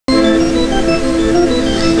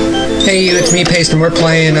Hey, it's me, Paste, and we're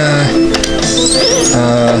playing,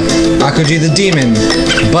 Akuji the Demon.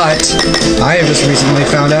 But I have just recently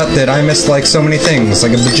found out that I missed, like, so many things,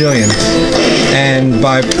 like a bajillion. And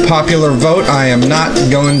by popular vote, I am not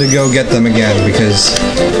going to go get them again, because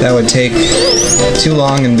that would take too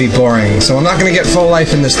long and be boring. So I'm not going to get full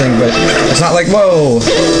life in this thing, but it's not like, whoa!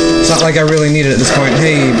 It's not like I really need it at this point.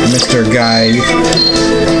 Hey, Mr. Guy,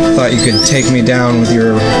 thought you could take me down with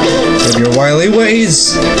your wily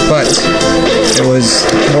ways, but it was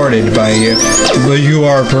thwarted by you. But you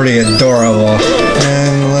are pretty adorable.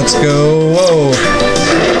 And let's go. Whoa!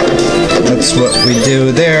 That's what we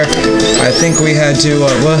do there. I think we had to.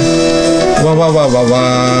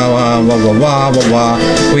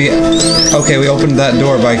 We opened that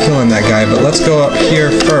door by killing that guy, but let's go up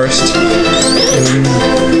here first. And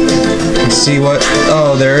see what.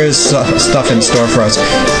 Oh, there is stuff in store for us.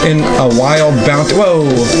 In a wild bounty. Whoa!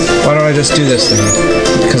 Why don't I just do this thing?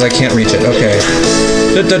 Because I can't reach it. Okay.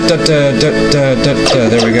 There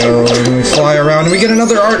we go. And we fly around and we get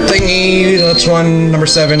another art thingy. That's one, number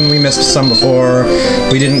 7. We missed some before.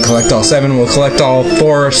 We didn't collect all 7. We'll collect all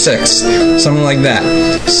 4 or 6. Something like that.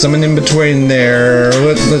 Something in between there.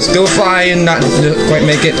 Let's go fly and not quite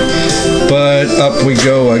make it. But up we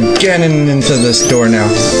go again and into this door now.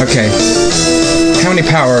 Okay. How many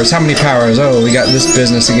powers? How many powers? Oh, we got this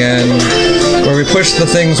business again. Where we push the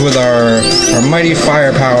things with our mighty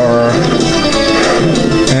firepower.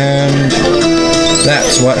 And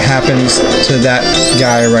that's what happens to that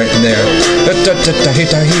guy right there.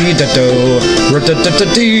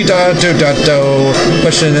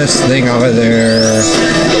 Pushing this thing over there.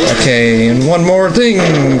 Okay, and one more thing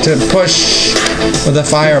to push with a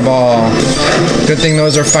fireball. Good thing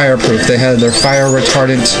those are fireproof. They had their fire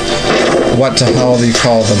retardant, what the hell do you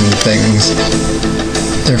call them things?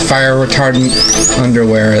 Their fire retardant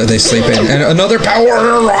underwear that they sleep in. And another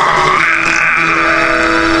power!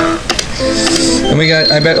 And we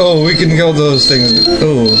got, I bet, oh, we can kill those things.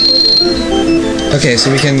 Oh. Okay,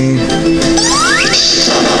 so we can,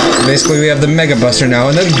 basically we have the Mega Buster now,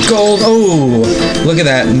 and then gold, oh! Look at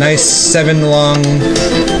that, nice 7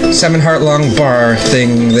 heart long bar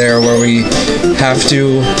thing there where we have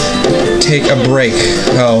to take a break.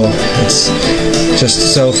 Oh, it's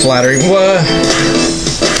just so flattering. What?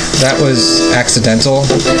 That was accidental.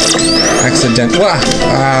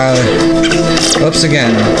 Oops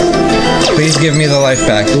again. Please give me the life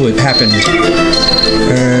back. Ooh, it happened.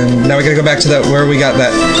 And now we gotta go back to that where we got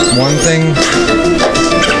that one thing.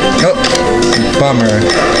 Oh, bummer.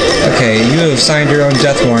 Okay, you have signed your own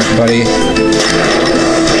death warrant, buddy.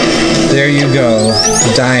 There you go.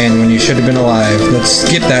 Dying when you should have been alive. Let's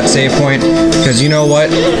skip that save point, because you know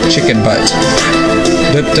what? Chicken butt.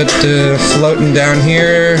 Floating down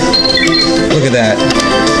here. Look at that.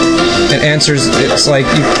 It answers, it's like,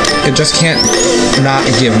 it just can't not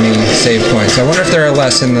give me save points. I wonder if there are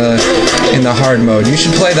less in the hard mode. You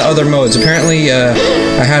should play the other modes. Apparently, I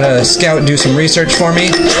had a scout do some research for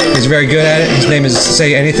me. He's very good at it. His name is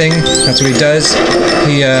Say Anything. That's what he does.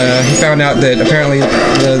 He found out that apparently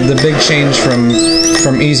the big change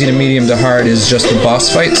from easy to medium to hard is just the boss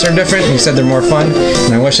fights are different. He said they're more fun,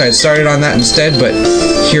 and I wish I had started on that instead, but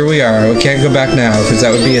here we are. We can't go back now, because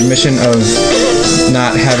that would be admission of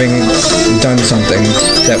not having done something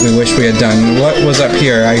that we wish we had done. What was up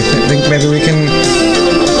here? I think maybe we can...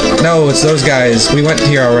 No, it's those guys. We went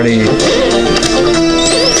here already.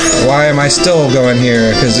 Why am I still going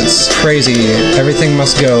here? Because it's crazy. Everything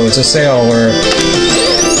must go. It's a sale where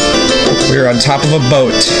we're on top of a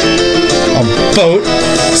boat. A boat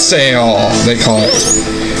sail, they call it.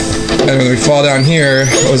 And when we fall down here,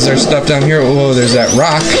 was there stuff down here? Whoa, there's that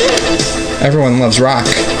rock. Everyone loves rock.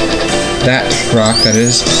 That rock, that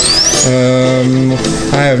is.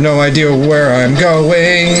 I have no idea where I'm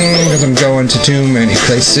going, because I'm going to too many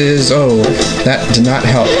places. Oh, that did not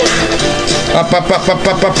help. Up, up, up, up,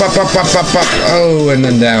 up, up, up, up, up, up, up. Oh, and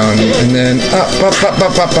then down, and then up, up, up,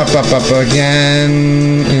 up, up, up, up, up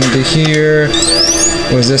again, into here.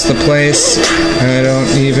 Was this the place? I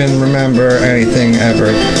don't even remember anything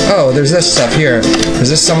ever. Oh, there's this stuff here. Is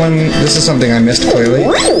this someone? This is something I missed clearly.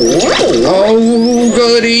 Oh,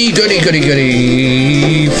 goody, goody, goody,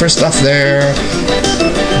 goody. For stuff there.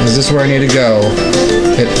 Is this where I need to go?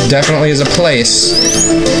 It definitely is a place.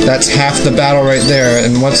 That's half the battle right there.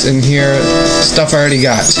 And what's in here? Stuff I already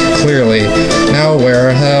got, clearly. Now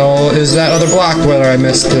where the hell is that other block where I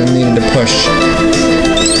missed and needed to push?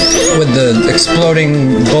 With the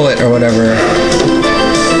exploding bullet or whatever.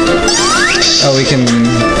 Oh, we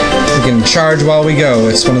can charge while we go.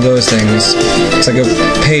 It's one of those things. It's like a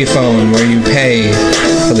pay phone where you pay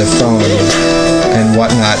for the phone. and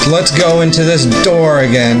whatnot. Let's go into this door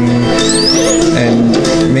again and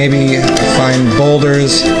maybe find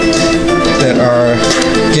boulders that are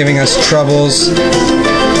giving us troubles.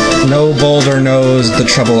 No boulder knows the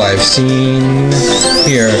trouble I've seen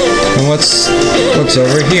here. And what's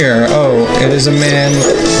over here? Oh, it is a man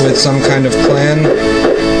with some kind of plan.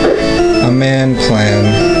 A man plan.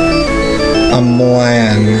 A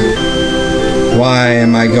mlan. Why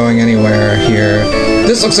am I going anywhere here?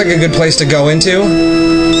 This looks like a good place to go into.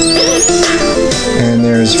 And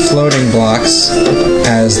there's floating blocks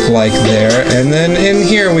as like there. And then in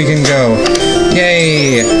here we can go.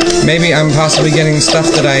 Yay! Maybe I'm possibly getting stuff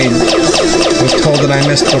that I was told that I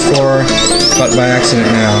missed before, but by accident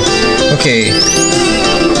now. Okay.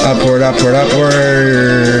 Upward, upward,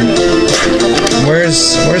 upward.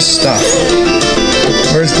 Where's stuff?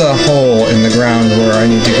 Where's the hole in the ground where I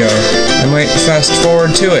need to go? I might fast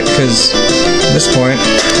forward to it, because at this point,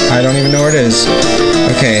 I don't even know where it is.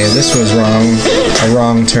 Okay, this was wrong. A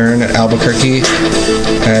wrong turn at Albuquerque,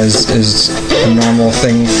 as is a normal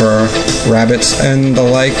thing for rabbits and the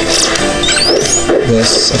like.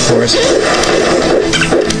 This, of course.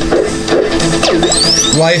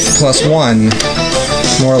 Life plus 1.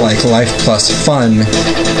 More like life plus fun.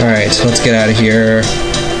 Alright, so let's get out of here.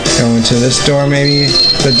 Go into this door, maybe?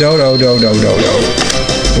 The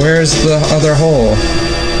do-do-do-do-do-do. Where's the other hole?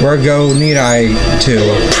 Where go need I to?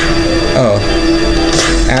 Oh.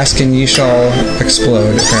 Ask and ye shall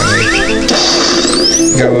explode, apparently.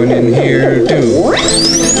 Going in here, do.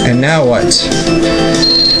 And now what?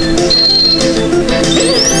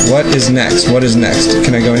 What is next? What is next?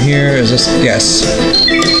 Can I go in here? Is this... Yes.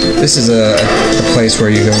 This is a place where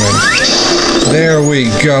you go in. There we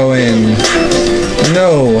go in.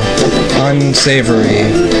 No. Unsavory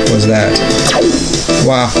was that.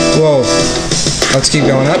 Wow. Whoa. Let's keep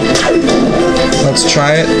going up. Let's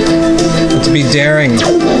try it. Let's be daring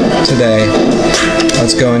today.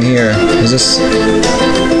 Let's go in here. Is this...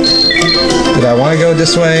 Did I want to go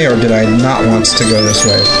this way, or did I not want to go this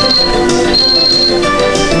way?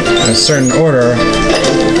 In a certain order.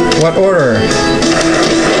 What order?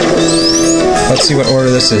 Let's see what order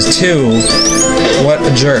this is. 2. What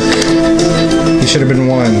a jerk. He should have been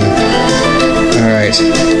 1. Alright.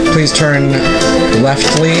 Please turn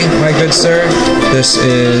leftly, my good sir. This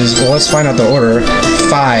is... Well, let's find out the order.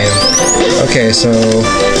 5. Okay, so...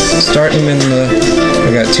 Starting in the...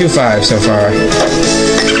 We got 2 5s so far.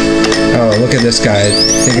 Oh, look at this guy.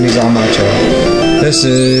 Thinking he's all macho. This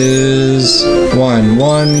is... 1.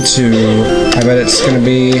 1, 2... I bet it's gonna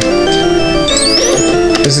be...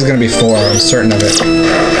 This is gonna be 4. I'm certain of it.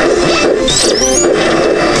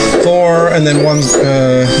 4, and then 1,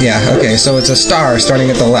 yeah, okay, so it's a star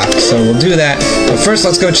starting at the left, so we'll do that. But first,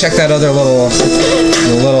 let's go check that other little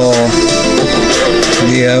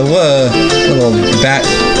bat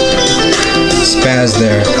spaz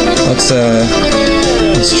there.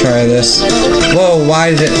 Let's try this. Whoa,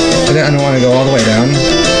 why did it... I don't want to go all the way down.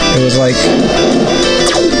 It was like...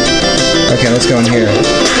 Okay, let's go in here.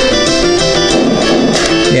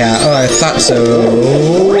 Yeah, oh, I thought so.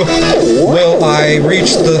 Will I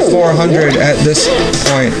reach the 400 at this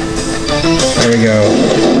point? There we go.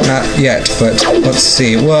 Not yet, but let's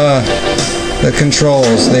see. Whoa. The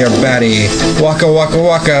controls, they are batty. Waka waka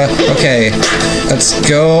waka. Okay, let's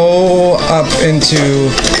go up into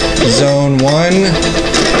zone 1.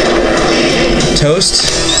 Toast.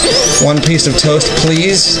 1 piece of toast,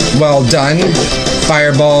 please. Well done.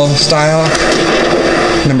 Fireball style.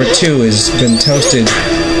 Number 2 has been toasted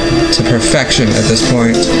to perfection at this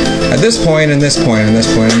point. At this point, and this point, and this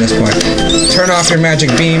point, and this point. Turn off your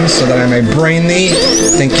magic beams so that I may brain thee.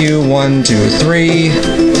 Thank you. 1, 2, 3.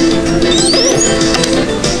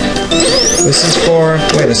 This is for...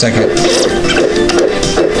 Wait a second.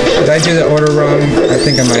 Did I do the order wrong? I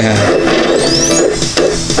think I might have.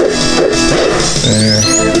 There.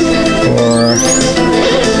 Or... I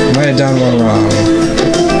might have done one wrong.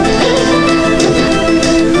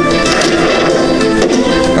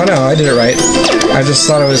 Oh no, I did it right. I just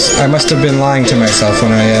thought it was... I must have been lying to myself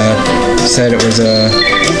when I said it was a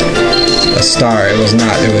star. It was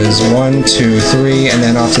not. It was 1, 2, 3, and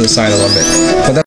then off to the side a little bit. But that's